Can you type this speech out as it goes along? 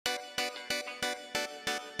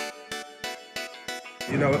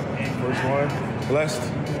You know, first one, blessed,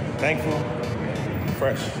 thankful,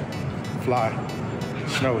 fresh, fly,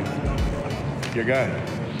 snowy. Your guy.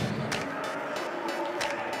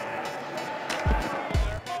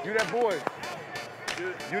 You that boy.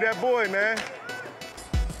 You that boy, man.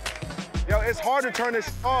 Yo, it's hard to turn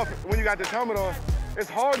this off when you got this helmet on. It's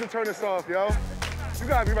hard to turn this off, yo. You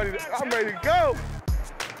gotta be ready to, I'm ready to go.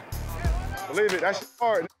 Believe it, that's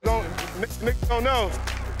hard. Niggas don't know.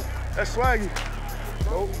 That's swaggy.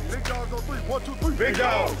 Nope. Big dogs on 3. 1, 2, 3. Big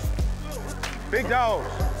dogs. Big dogs.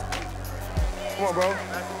 Come on, bro.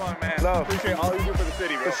 That's a lot, man. Love. Appreciate all you do for the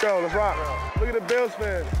city, bro. For sure, let's rock. Look at the Bills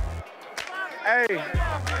fans. Hey.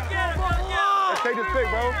 Let's take this pic,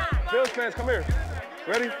 bro. Bills fans, come here.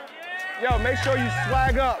 Ready? Yo, make sure you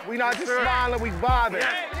swag up. We not just smiling, we vibing.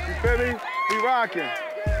 You feel me? We rocking.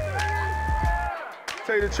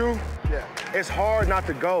 Tell you the truth, it's hard not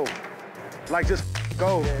to go. Like, just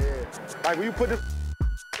go. Like, when you put this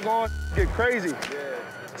on, get crazy.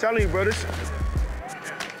 I'm telling you, bro, it's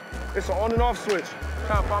an on and off switch.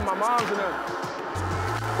 Trying to find my moms and them.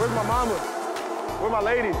 Where's my mama? Where my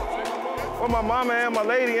lady? Where my mama and my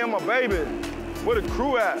lady and my baby? Where the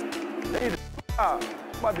crew at? They need to out.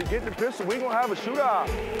 About to get the pistol. We gonna have a shootout.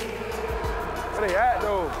 Where they at,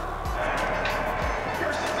 though?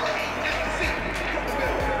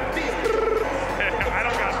 I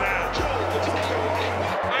don't got that.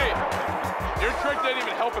 Hey, your trick didn't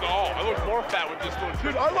even help at all. I look more fat with this one.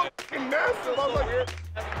 Dude, I look massive. I was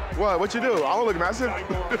like, What you do? I don't look massive. you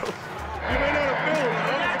may not have filmed,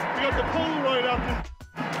 huh? You got the Polaroid out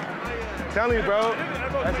there. Telling you, bro,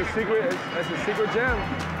 that's a secret. That's a secret gem.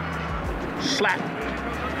 Slap.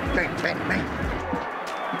 Bang, bang, bang.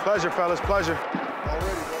 Pleasure, fellas, pleasure.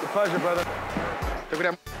 Already, bro. Pleasure, brother. Look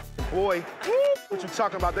at that boy. What you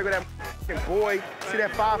talking about? Look at that boy. See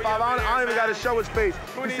that 5'5"? I don't even got to show his face.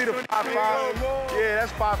 You see the 5'5"? Yeah,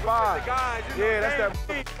 that's 5'5". Yeah, that's that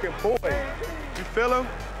boy. You feel him?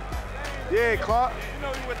 Yeah, Clark. You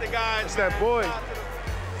know you with the guys. It's that boy.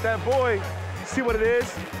 It's that boy. You see what it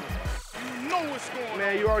is? You know what's going on.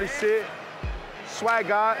 Man, you already see it. Swag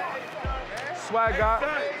God. Swag God.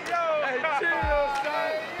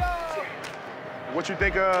 What you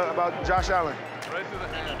think about Josh Allen? Right through the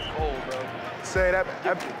hand. Cold, bro. Say that's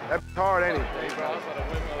hard, ain't it? Hey, bro, I was on a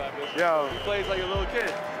windmill that bitch. Yo. He plays like a little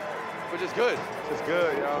kid, which is good. It's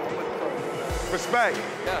good, yo. Respect.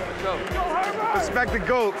 Yeah, let's go. Respect the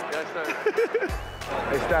GOAT. Yes, sir.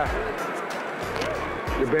 Hey, Steph.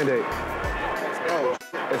 Your Band-Aid. Oh,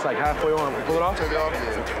 It's like halfway on. Pull it off? take it off.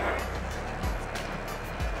 Yeah.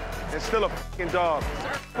 And still a fucking dog.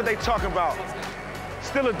 What they talking about?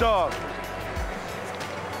 Still a dog.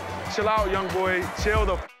 Chill out, young boy. Chill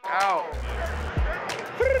the out.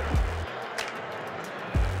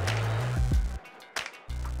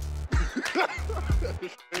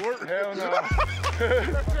 Hell no.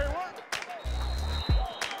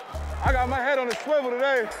 I got my head on the swivel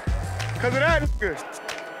today because of that nigga.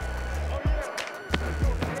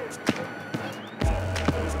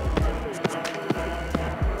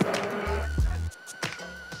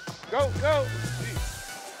 Go, go.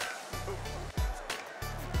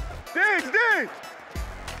 Dig.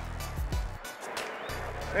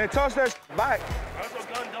 Man, toss that back.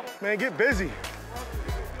 Man, get busy.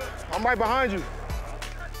 I'm right behind you.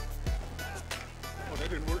 Oh, that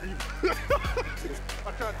didn't work either.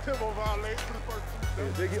 I tried to tip over our legs for the first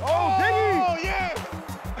 2 steps. Oh, Diggy! Oh, yeah!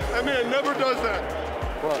 That man never does that.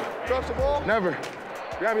 What? Drops the ball. Never.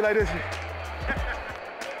 You gotta be like this.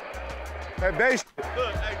 That bass.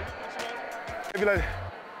 Look, hey, did you Be like,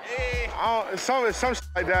 I don't, some shit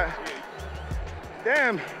like that.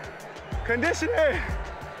 Damn, conditioner.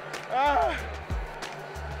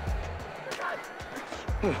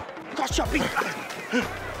 Got your beat.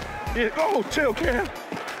 Yeah, oh, chill, Cam.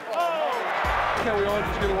 Can't we all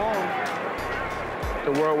just get along?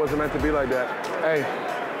 The world wasn't meant to be like that. Hey,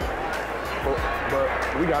 but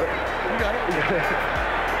we got it. We got it.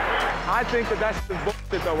 I think that's the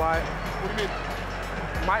bullshit though, Wyatt. What do you mean?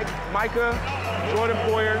 Micah, Jordan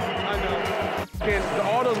Poyer,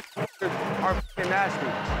 all those are fucking nasty.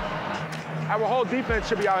 Our whole defense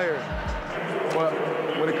should be out here. But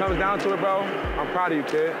when it comes down to it, bro, I'm proud of you,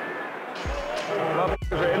 kid.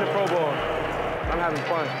 Motherfuckers are in the Pro Bowl. I'm having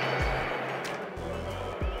fun.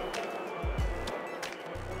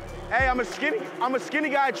 Hey, I'm a skinny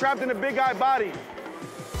guy trapped in a big guy body.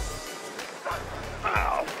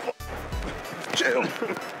 Ow. Chill.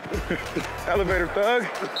 Elevator thug.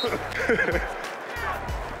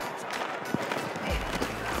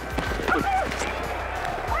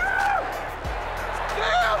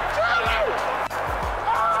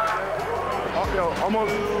 Oh, yo,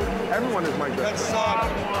 Almost everyone is like that. That's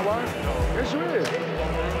soft. What? Yes, you is.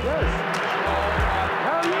 Yes.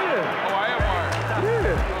 Hell yeah. Oh, I am wired.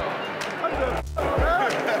 Yeah.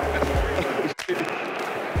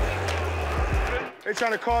 They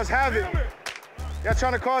trying to cause havoc. Y'all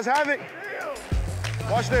trying to cause havoc?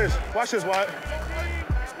 Watch this. Watch this, Wyatt.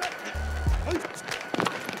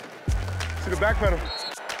 See the back pedal.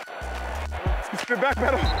 You see the back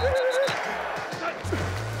pedal?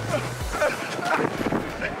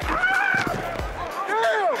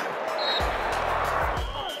 Damn!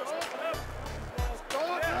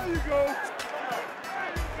 There you go.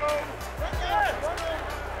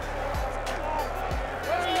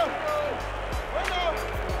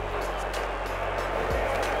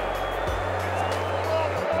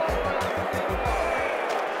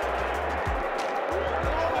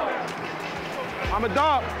 I'm a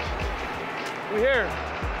dog. We here.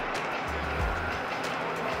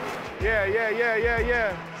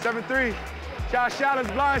 Yeah. 7-3. Josh Allen's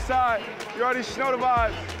blindside. You already know the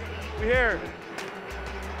vibes. We here.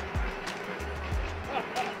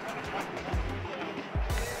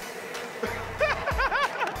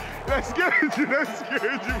 That scared you. That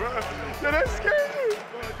scared you, bro. Yo, that scared you.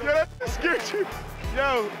 Yo, that scared you.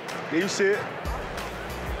 Yo. Yeah, you see it.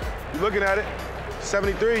 You looking at it.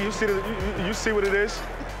 73. You see you see what it is.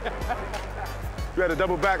 You had to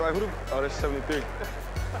double back like who? Oh, that's 73.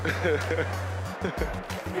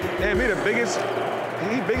 Damn, he the biggest.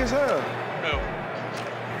 He big as hell. No.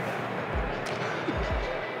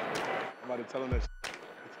 I'm about to tell him that.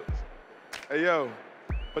 Hey yo,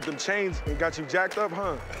 but them chains got you jacked up,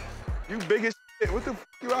 huh? You big as shit. What the f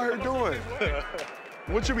you out here doing?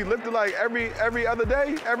 What you be lifting like every other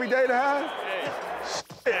day? Every day to have?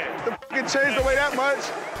 Shit, the fucking chains don't weigh that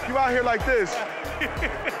much. You out here like this.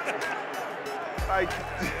 Like.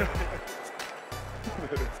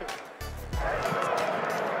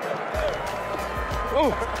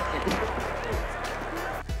 Oh.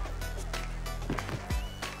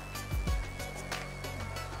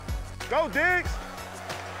 Go, Diggs.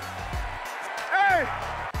 Hey.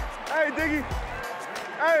 Hey, Diggy.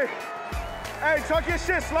 Hey. Hey, tuck your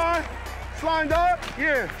shit, Slime. Slime, dog.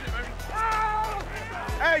 Yeah.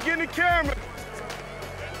 Hey, get in the camera.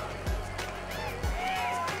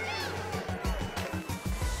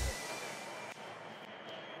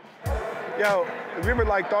 Yo, have you ever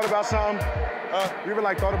like thought about something? You ever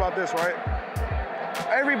like thought about this, right?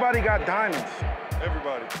 Everybody got diamonds.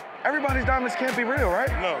 Everybody. Everybody's diamonds can't be real, right?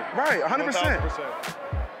 No. Right, 100%. 1,000%.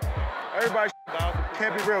 Everybody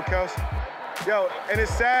can't be real, Kels. Yo, and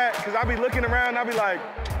it's sad, because I be looking around, I be like,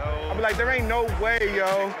 there ain't no way,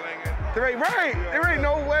 yo. There ain't, right, there ain't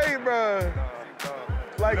no way, bro.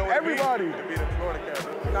 Like, You know what everybody. To be the Florida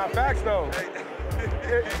cat. Nah, facts, though.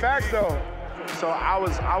 Facts, though. So I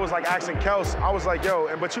was like asking Kels, I was like,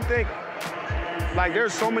 yo, but you think, like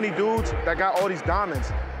there's so many dudes that got all these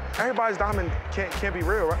diamonds. Everybody's diamond can't be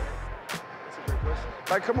real, right? That's a great question.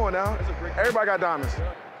 Like, come on now. Everybody got diamonds.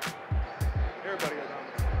 Everybody got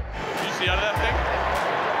diamonds. Did you see out of that thing?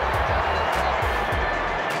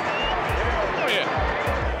 Oh,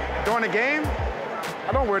 yeah. During the game,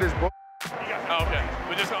 I don't wear this book. Oh, okay.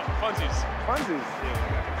 But just funsies. Funsies.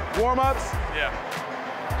 Warm-ups, Yeah.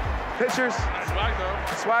 pictures, Swag, though.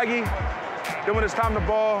 swaggy. Then when it's time to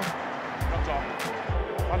ball, Come talk.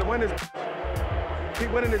 about to win this.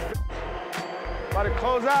 Keep winning this. About to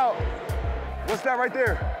close out. What's that right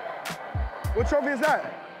there? What trophy is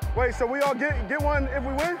that? Wait, so we all get one if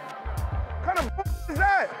we win? What kind of is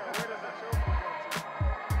that?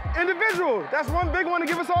 Individual. That's one big one to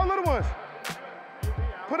give us all little ones.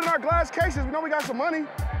 Put in our glass cases. We know we got some money.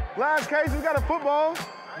 Glass cases. We got a football,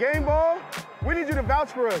 game ball. We need you to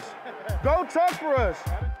vouch for us. Go talk for us.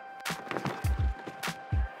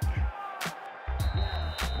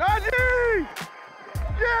 Najee!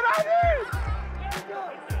 Yeah, Najee!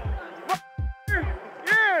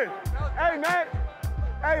 Yeah! Hey, Matt.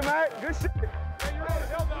 Hey, Matt. Good shit.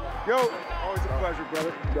 Yo, always a pleasure,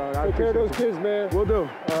 brother. Take care of those kids, man. Will do.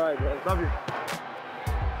 All right, bro. Love you.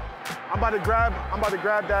 I'm about to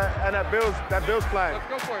grab that Bills flag. Let's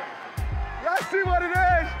go for it. Y'all see what it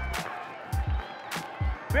is?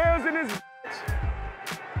 Bills in this bitch.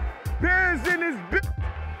 Bills in this bitch.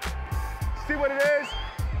 See what it is?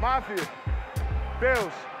 Mafia.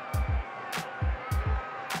 Bills.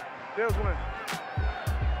 Bills win.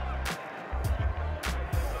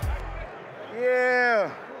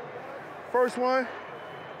 Yeah. First one.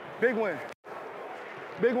 Big win.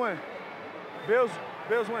 Big win. Bills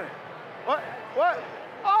win. What?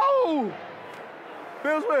 Oh!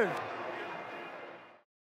 Bills win.